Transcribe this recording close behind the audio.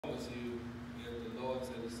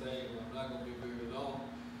say. I'm not going to be very long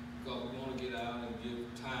because we want to get out and give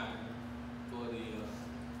time for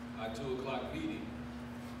our 2 o'clock meeting.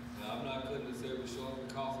 Now, I'm not cutting this every short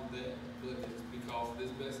because of that, but it's because of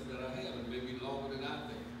this message that I have. It may be longer than I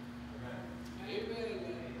think.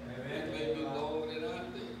 Amen. It may be longer than I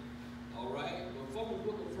think. All right? But from the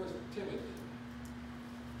book of 1 Timothy,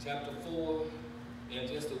 chapter 4, and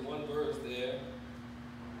just the one verse there.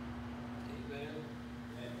 Amen.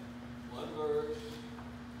 One verse.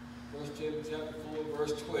 1 Timothy chapter 4,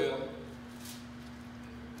 verse 12.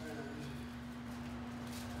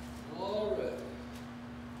 All right.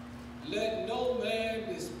 Let no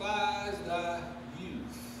man despise thy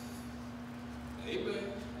youth.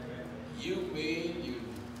 Amen. You mean you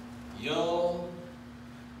young.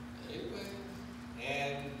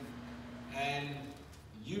 Amen. And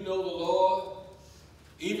you know the Lord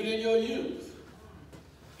even in your youth.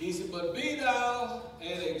 He said, but be thou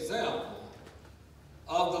an example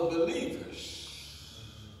of the believers.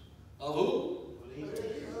 Of who?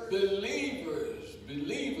 Believers.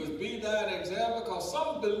 Believers, be thou an example, because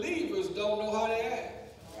some believers don't know how to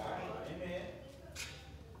act. Amen.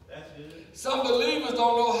 That's good. Some believers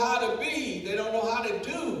don't know how to be. They don't know how to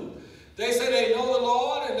do. They say they know the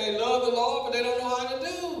Lord and they love the Lord, but they don't know how to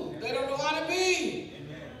do. They don't know how to be.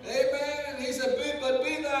 Amen. He said, but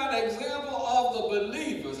be thou an example of the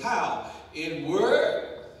believers. How? In word,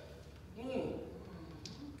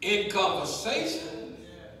 in conversation,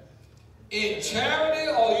 in charity,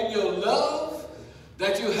 or in your love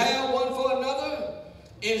that you have one for another,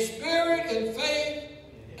 in spirit, in faith,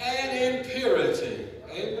 and in purity.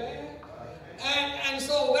 Amen. And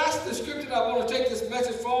so that's the scripture that I want to take this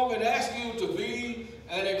message from and ask you to be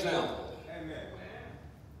an example. Amen.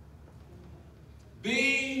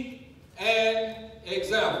 Be an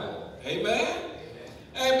example. Amen.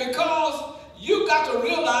 And because you got to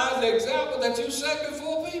realize the example that you set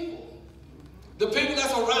before people. The people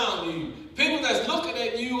that's around you. People that's looking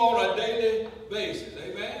at you on a daily basis.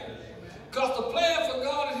 Amen. Because the plan for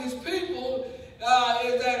God and his people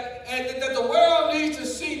is that the world needs to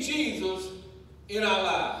see Jesus in our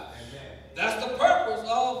lives. Amen. That's the purpose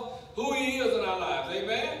of who he is in our lives.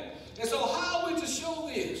 Amen. And so how are we to show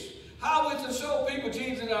this? How are we to show people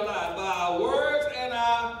Jesus in our lives? By our words and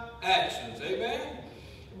our actions. Amen.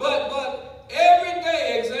 But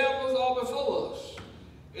everyday examples are before us.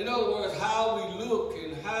 In other words, how we look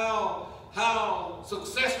and how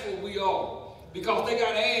successful we are. Because they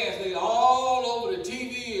got ads, they all over the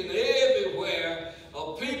TV and everywhere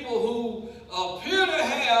of people who appear to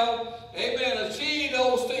have, amen, achieved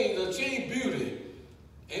those things, achieved beauty.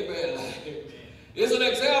 Amen. It's an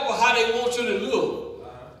example of how they want you to look.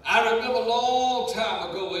 I remember a long time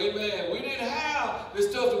ago, amen, we didn't have the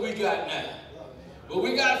stuff that we got now. But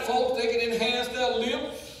we got folks, they can enhance their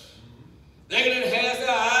lips. They can enhance their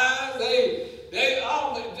eyes.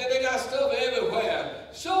 They got stuff everywhere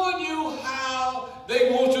showing you how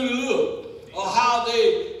they want you to look or how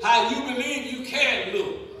you believe you can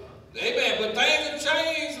look. Amen. But things have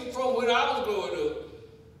changed from when I was growing up.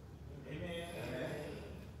 Amen.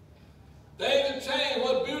 Things have changed.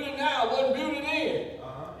 What's beauty now wasn't beauty then.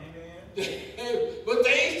 Amen. But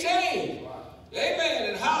things change. Amen.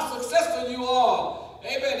 And how successful you are.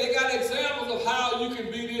 Amen. They got examples of how you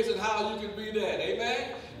can be this and how you can be that.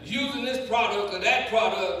 Amen. Using this product or that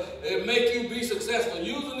product will make you be successful.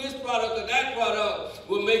 Using this product or that product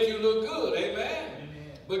will make you look good. Amen.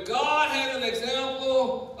 Amen. But God has an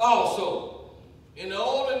example also. In the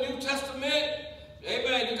Old and New Testament,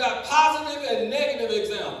 amen, you got positive and negative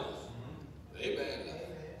examples. Amen.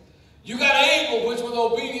 You got Abel, which was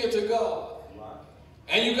obedient to God.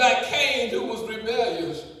 And you got Cain, who was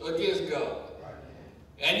rebellious against God.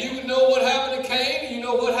 And you know what happened to Cain, and you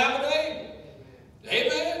know what happened to Abel.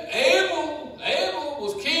 Amen. Abel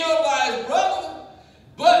was killed by his brother,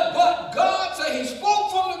 but God said he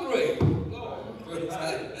spoke from the grave.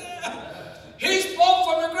 He spoke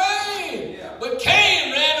from the grave. But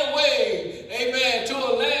Cain ran away, amen, to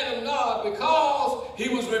a land of Nod because he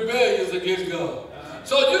was rebellious against God.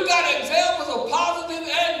 So you got examples of positive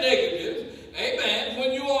and negative, amen,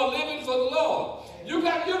 when you are living for the Lord. You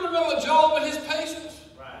remember Job and his patience?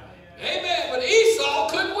 Amen. But Esau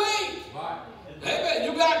couldn't wait. Amen.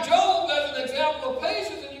 You got Job as an example of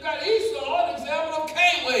patience, and you got Esau an example of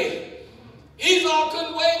can't wait. Esau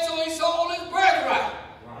couldn't wait, so he sold his birthright.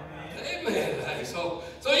 Amen. So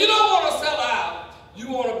you don't want to sell out. You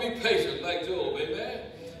want to be patient like Job. Amen.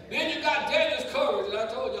 Then you got Daniel's courage. And I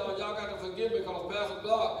told y'all got to forgive me because Pastor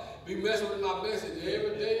Clark be messing with my message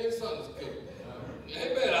every day in Sunday school.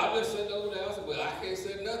 Amen. I'm just sitting over there. I said, well, I can't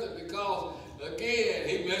say nothing because, again,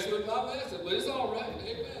 he messed with my message. But it's all right.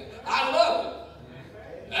 Amen. I love it.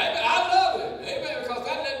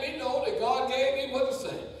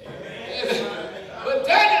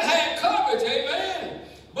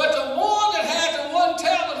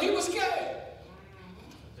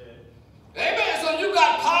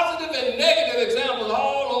 the negative examples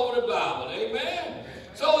all over the Bible. Amen.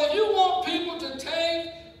 So if you want people to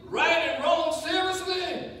take right and wrong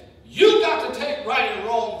seriously, you got to take right and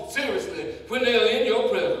wrong seriously when they're in your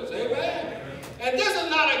presence. Amen. And this is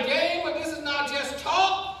not a game, but this is not just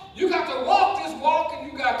talk. You got to walk this walk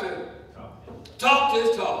and you got to talk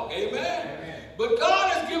this talk. Amen. But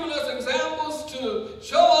God has given us examples to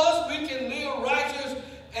show us we can live righteous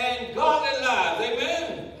and godly lives.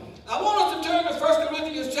 Amen. I want us to turn to 1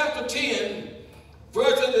 Corinthians chapter 10,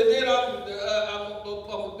 verses, and then I'm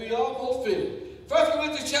going to be almost finished. 1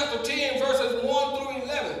 Corinthians chapter 10, verses 1 through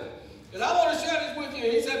 11. And I want to share this with you.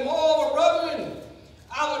 He said, moreover, brethren,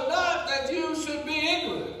 I would not that you should be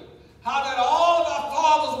ignorant, how that all thy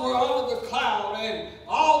fathers were under the cloud and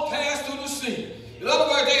all passed through the sea. In other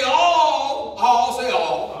words, they all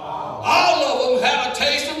of them had a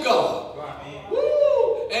taste of God.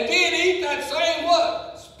 Woo! And then eat that same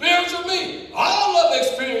what? Spiritual meat. All of them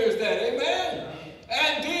experienced that. Amen.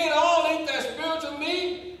 And then all eat that spiritual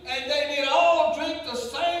meat, and they did all drink the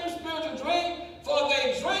same spiritual drink, for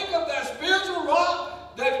they drank of that spiritual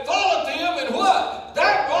rock that followed them, and what?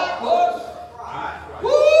 That rock was woo!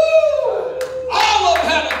 All of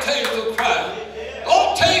them had a taste of Christ.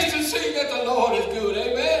 Oh, taste and see that the Lord is good.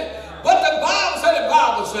 Amen. But the Bible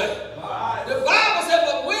said,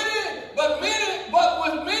 but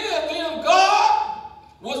with many of them, God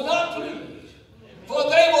was not pleased. For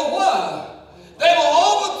they were what? They were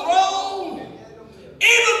overthrown.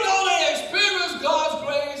 Even though they experienced God's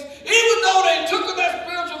grace, even though they took of that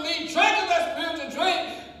spiritual meat, drank of that spiritual drink,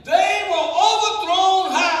 they were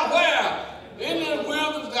overthrown where? In the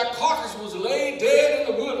wilderness. Their carcass was laid dead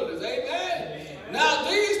in the wilderness. Amen. Now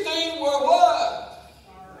these things were what?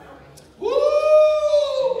 Woo!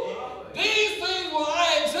 These things were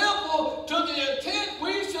our example to the intent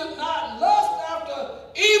we should not lust after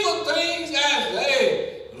evil things as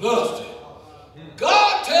they lusted.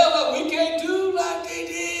 God tells us we can't do like they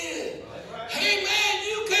did. Hey man,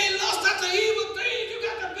 you can't lust after evil things. You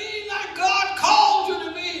got to be like God called you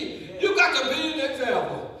to be. You got to be an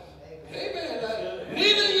example. Amen.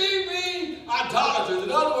 Neither ye be idolaters.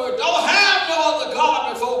 In other words, don't have no other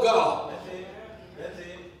God before God. That's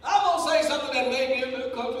it. I'm going to say something that may be a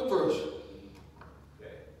little controversial.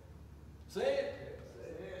 Say it.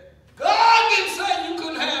 God didn't say you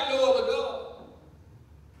couldn't have no other God.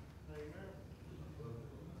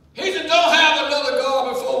 He said, don't have another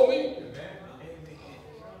God before me.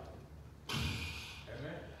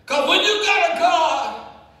 Because when you got a God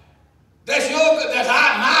that's your God, that's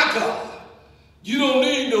my God, you don't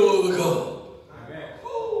need no other God.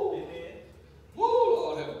 Woo. Woo,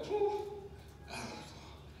 Lord have mercy.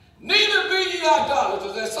 Neither be ye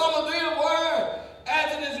idolaters, as some of them were,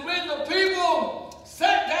 as it is written, the people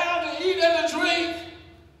sat down to eat and to drink,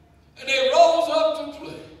 and they rose up to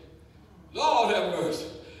play. Lord have mercy.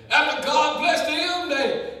 After God blessed them, they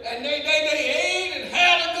ate and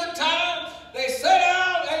had a good time. They sat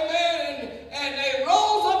down, amen, and they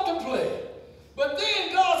rose up to play. But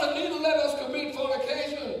then God said, neither let us commit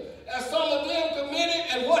fornication, as some of them committed.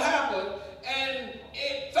 And what happened? And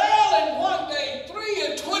it fell in one day,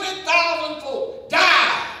 320,000 folk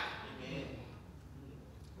died. Amen.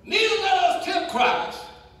 Neither let us tempt Christ,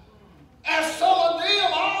 as some of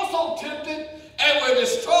them also tempted and were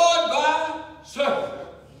destroyed by serpents.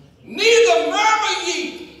 Neither murmur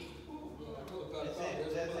ye.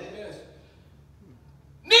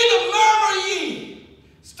 Neither murmur ye.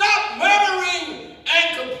 Stop murmuring and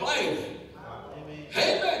complaining.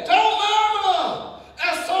 Amen. Don't murmur,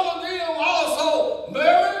 as some of them also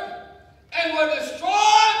murmured and were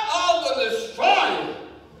destroyed of the destroyer.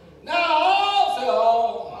 Now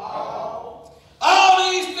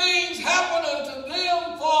all these things happen unto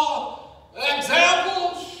them for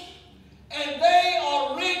examples, and they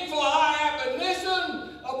are written for our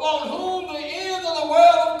admonition, upon whom the end of the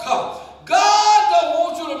world will come. God don't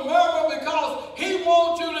want you to murmur because he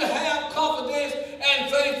wants you to have confidence and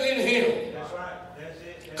faith in him. That's right. That's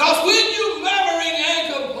it. Because when you're murmuring and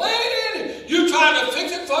complaining, you're trying to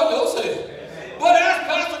fix it for yourself. But as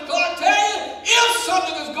Pastor Clark tell you, if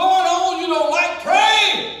something is going on you don't like,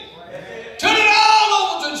 pray. Turn it all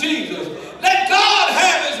over to Jesus. Let God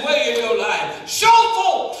have his way in your life. Show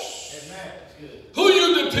folks who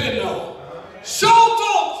you depend on. Show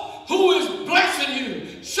folks who is blessing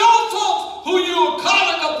you. Show folks who you are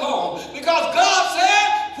calling upon. Because God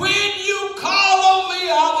said, when you call on me,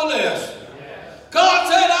 I will answer. God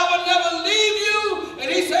said, I will never leave you. And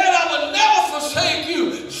he said, I will never forsake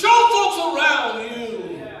you. Show folks around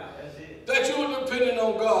you that you are depending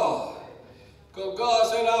on God. Because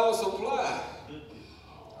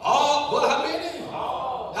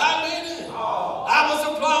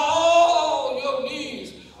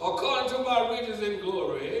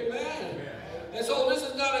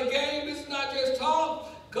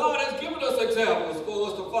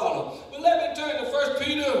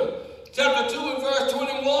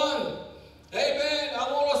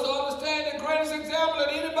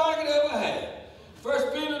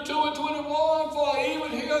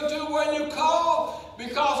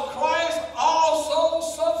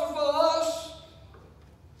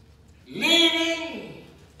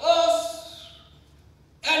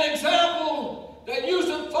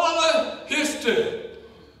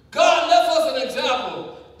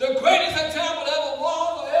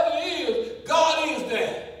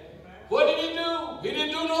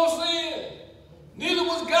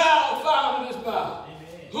was guile found in his mouth.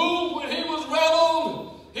 Who, when he was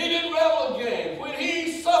rebelled, he didn't rebel again. When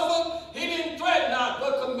he suffered, he didn't threaten not,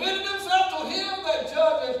 but committed himself to him that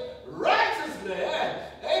judges righteously.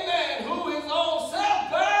 Amen. Who his own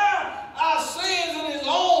self bare our sins in his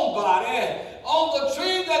own body on the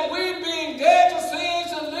tree, that we being dead to sin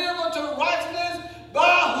should live unto righteousness,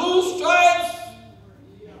 by whose stripes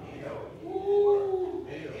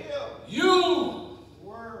you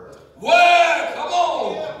were, come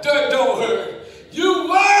on, don't hurt. You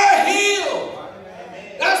were healed.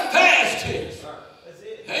 That's past tense.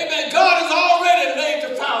 Amen. God has already laid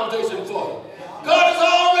the foundation for you. God has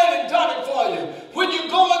already done it for you. When you're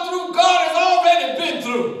going through, God has already been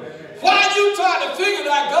through. Why are you trying to figure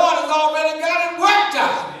that God has already got it worked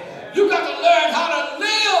out? You got to learn how to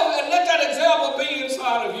live and let that example be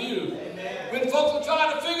inside of you. When folks are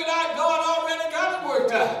trying to figure it out, God already got it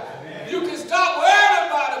worked out. You can stop worrying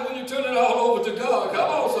about it when you turn it all over to God. Come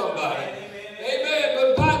on, somebody. Amen.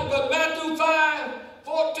 But Matthew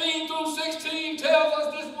 5:14 through 16 tells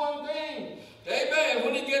us this one thing. Amen.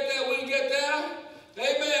 When you get there.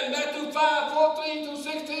 Amen. Matthew 5:14 through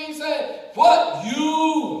 16 says, what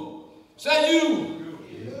you, say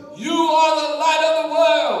you are the light of the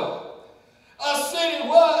world. A city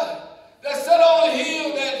what? That's set on a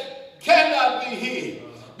hill that cannot be hid.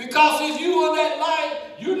 Because if you are that light,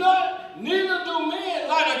 you not, neither do men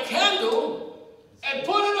light a candle and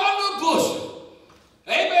put it on a bushel.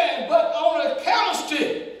 Amen. But on a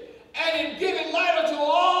candlestick, and it give it light unto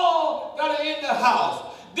all that are in the house.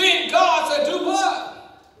 Then God said, do what?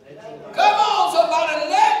 Come on, somebody,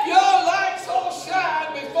 let your light so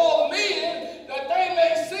shine before men that they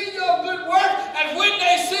may see your good work. And when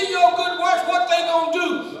they see your good works, what they going to do?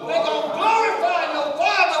 They're going to glorify your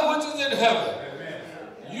Father which is in heaven. Amen.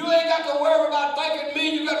 You ain't got to worry about thanking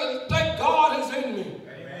me. You got to thank God is in me.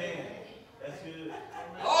 Amen. That's good.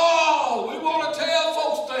 Oh, we want to tell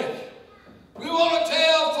folks things. We want to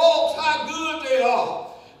tell folks how good they are.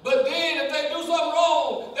 But then if they do something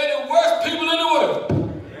wrong, they're the worst people in the world.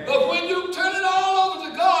 But when you turn it all over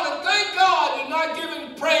to God, and thank God you're not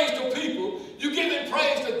giving praise to people, you're giving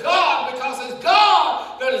praise to God, because it's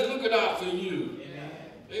God that is looking out for you.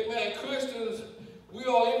 Amen. Christians, we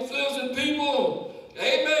are influencing people,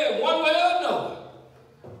 amen, one way or another.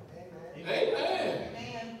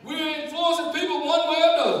 Amen. We're influencing people one way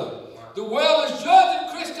or another. The world is judging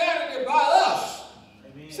Christianity by us.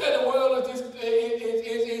 Say the world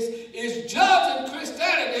is judging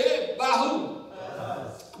Christianity by who?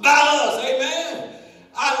 By us, amen.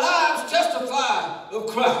 Our lives testify of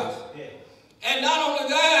Christ. And not only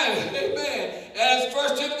that, amen, as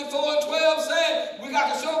 1 Timothy 4:12 said, we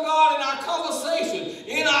got to show God in our conversation,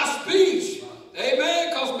 in our speech. Amen,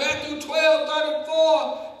 because Matthew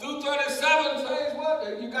 12:34 through 37 says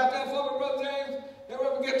what? You got that for me, Brother James?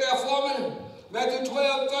 Everyone get that for me? Matthew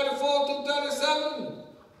 12:34 through 37.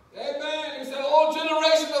 Amen. He said, O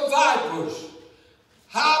generation of vipers,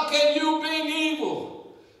 how can you, being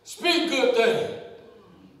evil, speak good things?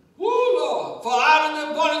 Woo, Lord. For out of the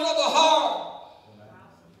abundance of the heart,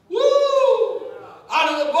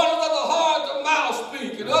 out of the abundance of the heart, the mouth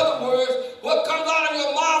speaks. In other words, what comes out of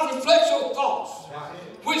your mouth reflects your thoughts,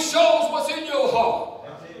 which shows what's in your heart.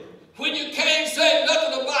 When you can't say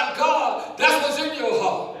nothing about God, that's what's in your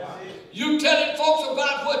heart. You telling folks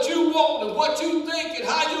about what you want and what you think and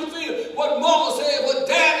how you feel, what mama said, what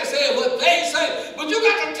daddy said, what they say. But you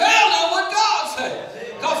got to tell them what God said.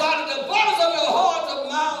 Because out of the abundance of your heart, the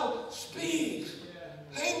mouth speaks.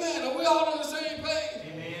 Amen. Are we all on the same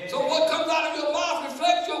page? Amen. So what comes out of your mouth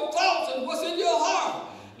reflects your thoughts and what's in your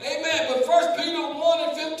heart. Amen. But 1 Peter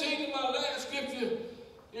 1:15 in my last scripture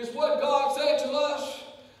is what God said to us.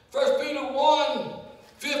 1 Peter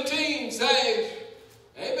 1:15 says,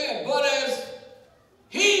 amen. But as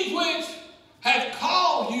he which hath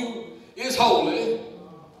called you is holy,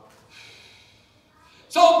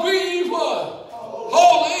 so be ye what?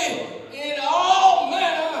 Holy in all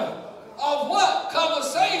manner of what?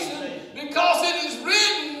 Conversation, because it is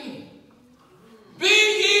written, be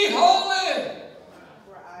ye holy,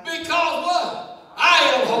 because what?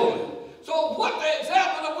 I am holy. So what the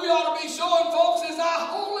example that we ought to be showing folks is our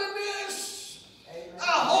holiness.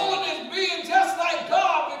 Our holiness being just like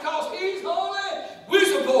God, because he's holy, we're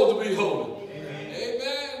supposed to be holy.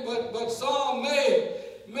 Amen. But some may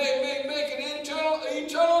make an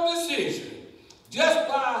eternal decision just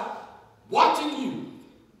by watching you.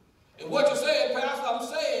 And what you're saying, Pastor, I'm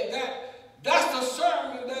saying that's the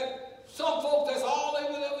sermon that some folks, that's all they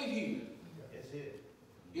will ever hear. That's it.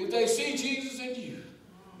 If they see Jesus in you.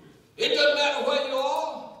 It doesn't matter where you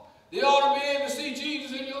are. They ought to be able to see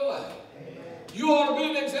Jesus in your life. You ought to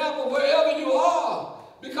be an example wherever you are,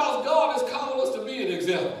 Because God has called us to be an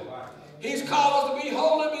example. He's called us to be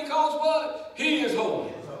holy because what? He is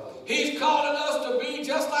holy. He's calling us to be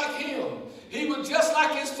just like him. He was just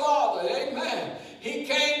like his Father. Amen. He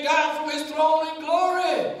came down from his throne in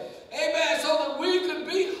glory. Amen. So that we could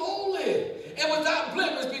be holy and without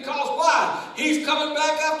blemish. Because why? He's coming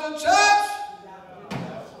back after church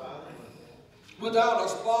without a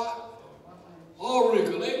spot or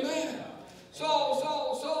wrinkle. Amen. So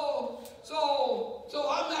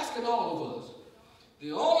I'm asking all of us.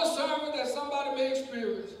 The only sermon that somebody may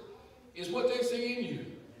experience is what they see in you.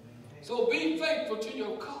 So be faithful to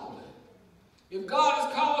your calling. If God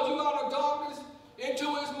has called you out of darkness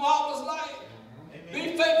into his marvelous light,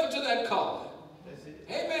 be faithful to that calling.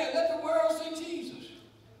 Amen. Let the world see Jesus.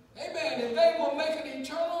 Amen. If they will make an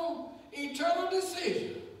eternal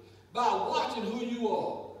decision by watching who you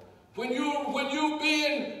are. When you're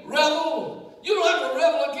being reveled, you don't have to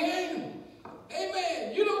revel again.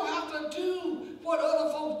 Amen. You don't have to do what other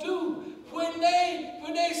folks do. When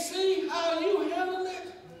they see how you handle it,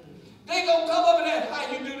 they gonna come up and ask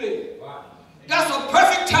how you do that. Wow. That's a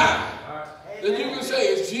perfect time that you can say,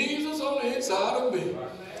 it's Jesus on the inside of me.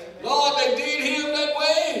 Lord, they did him that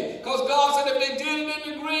way because God said if they did it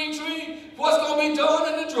in the green tree, what's going to be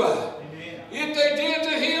done in the dry? Amen. If they did to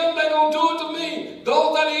him, they're going to do it to me.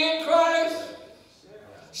 Those that are in Christ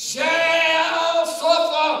shall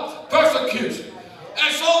suffer persecution.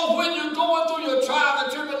 And so when you're going through your trial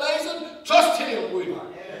and tribulation, trust him with it.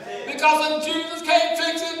 Because if Jesus can't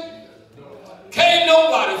fix it, can't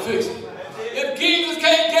nobody fix it. If Jesus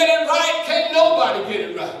can't get it right, can't nobody get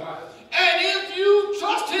it right. And if you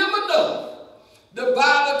trust him enough, the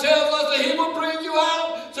Bible tells us that he will bring you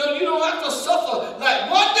out so you don't have to suffer. Like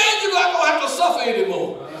one day you're not going to have to suffer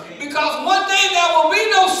anymore. Because one day there will be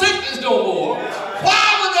no sickness no more. Why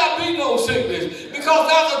would there be no sickness? Because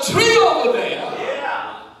there's a tree over there.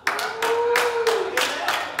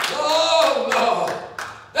 Oh, Lord.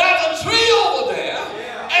 There's a tree over there.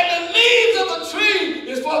 And the leaves of the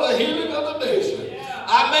tree is for the healing of the nation.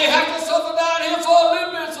 I may have to suffer down here for a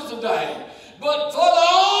little bit, Sister Diane. But for the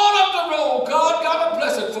all of the road, God got a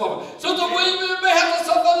blessing for me. Sister Williams may have to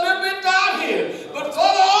suffer a little bit down here. But for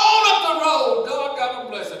the all of the road, God got a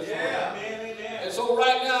blessing for me. And so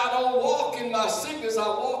right now, I don't walk in my sickness. I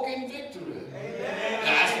walk in victory.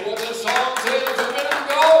 That's what the song said a minute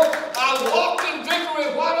ago. I walk in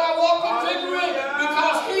victory. Why do I walk in victory?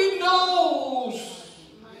 Because he knows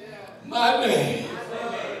my name.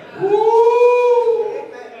 Woo!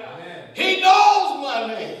 He knows my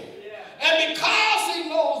name. And because he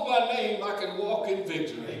knows my name, I can walk in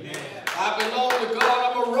victory. I belong to God.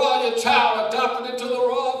 I'm a royal child adopted into the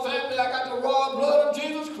royal family. I got the royal blood of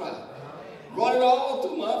Jesus Christ running all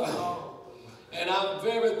through my veins. And I'm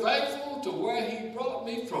very thankful to where he brought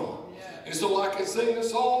me from. And so I can sing the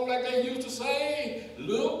song like they used to say,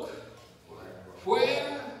 look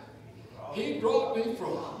where he brought me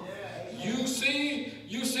from. You see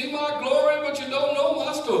my glory, but you don't know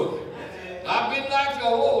my story. I've been like,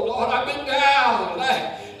 oh Lord, I've been down.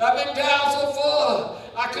 I've been down so far,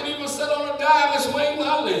 I couldn't even sit on a dime and swing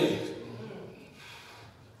my legs.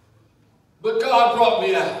 But God brought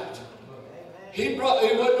me out. It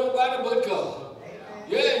wasn't nobody but God.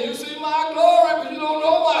 Yeah, you see my glory, but you don't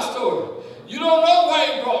know my story. You don't know where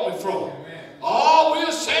he brought me from. Oh, we're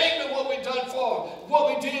ashamed of what we done for, what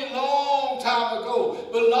we did long time ago.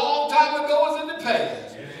 But long time ago is in the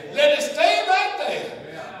past. Let it stay right there.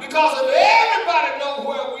 Because if everybody knows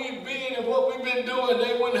where we've been and what we've been doing,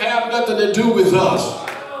 they wouldn't have nothing to do with us.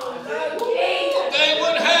 They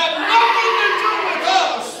wouldn't have nothing to do with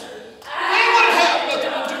us. They wouldn't have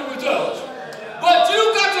nothing to do with us. But you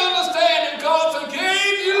got to understand that God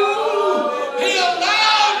forgave you. He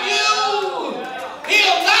allowed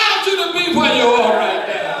you to be where you are right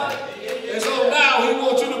now. And so now he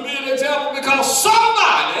wants you to be an example because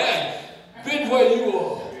somebody been where you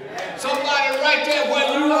are. Somebody right there where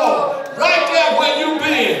you are. Right there where you've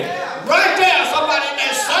been. Right there, somebody in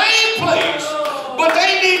that same place. But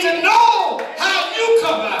they need to know how you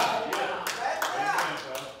come out.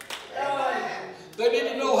 They need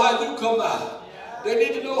to know how you come out. They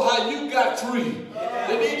need to know how you got free.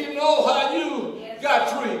 They need to know how you got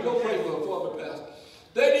free. Go pray for me, Pastor.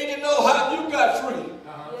 They need to know how you got free.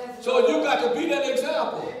 So you got to be that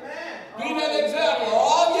example. Be that example.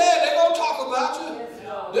 Oh yeah, they're going to talk about you.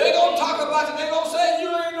 They're going to talk about you. They're going to say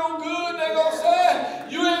you ain't no good. They're going to say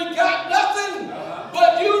you ain't got nothing.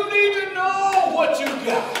 But you need to know what you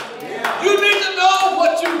got. You need to know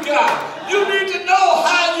what you got. You need to know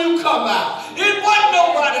how you come out. It wasn't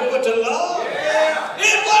nobody but the Lord.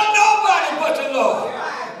 It wasn't nobody but the Lord.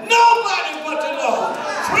 Nobody but the Lord.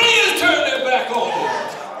 Friends turn their back on you.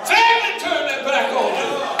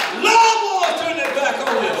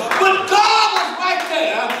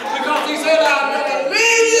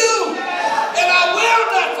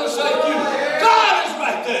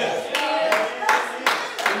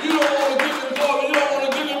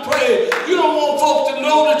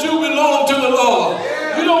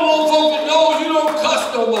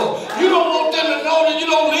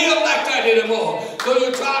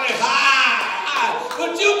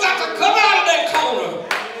 But you got to come out of that corner.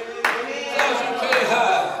 Because you can't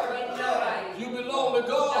hide. You belong to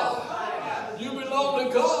God. You belong to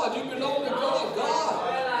God. You belong to God. God.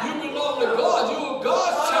 You belong to God. You are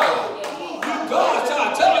God's child. You God's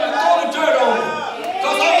child. Tell him to throw the dirt on him.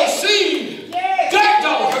 Because I'm a seed. Dirt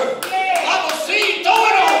don't hurt. I'm a seed. Throw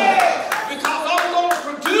it on him. Because I'm going to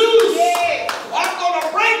produce. I'm going to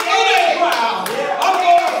break through that ground. I'm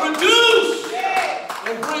going to produce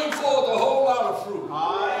and bring forth a whole lot of fruit.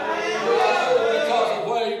 Because of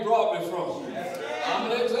where he brought me from. I'm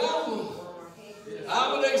an example.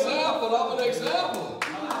 I'm an example. I'm an example.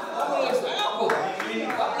 I'm an example.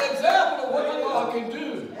 I'm an example of what the Lord can do.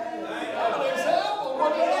 I'm an example of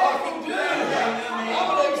what the Lord can do. I'm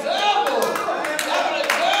an example. I'm an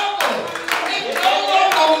example. It's no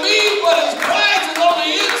longer me, but it's Christ is on the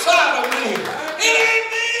inside of me. It ain't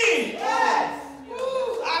me.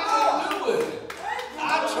 Ooh, I couldn't do it. I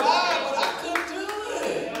tried, but I couldn't do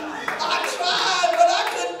it. I tried, but I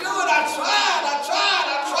couldn't do it. I tried,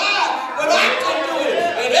 but I couldn't do it.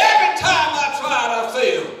 And every time I tried, I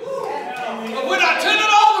failed. But when I turned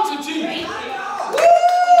it over to Jesus,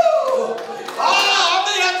 I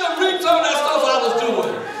may have to read some of that stuff I was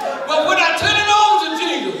doing. But when I turned it over to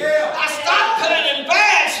Jesus, I stopped planting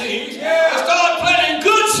bad seeds and started planting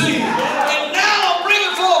good seeds. And now I'm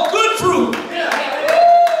bringing forth good fruit.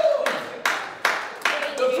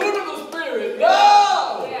 The fruit of the Spirit,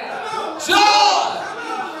 love, joy,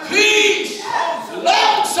 peace,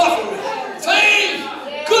 long-suffering, faith,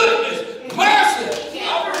 goodness, mercy.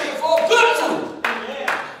 I'm bringing forth good fruit.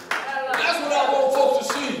 That's what I want folks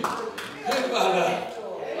to see in my life.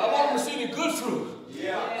 I want them to see the good fruit.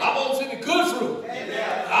 I want them to see the good fruit. I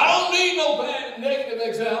don't need no bad, negative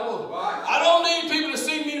example. I don't need people to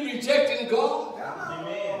see me rejecting God.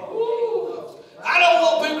 I don't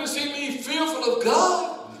want people to see me fearful of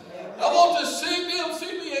God. I want to see them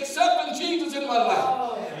see me accepting Jesus in my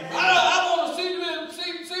life. I want to see them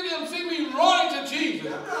see me running to Jesus,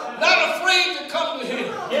 not afraid to come to him.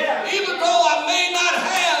 Even though I may not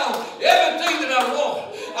have everything that I want.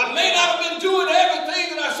 I may not have been doing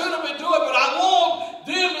everything that I should have been doing, but I want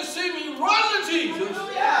them to see me run to Jesus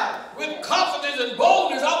with confidence and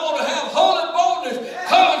boldness. I want to have holy boldness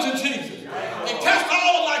coming to Jesus and cast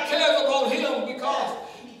all of my cares upon him because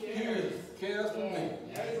he cares for me.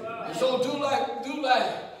 And so do like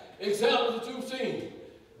examples that you've seen.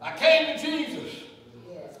 I came to Jesus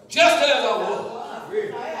just as I was.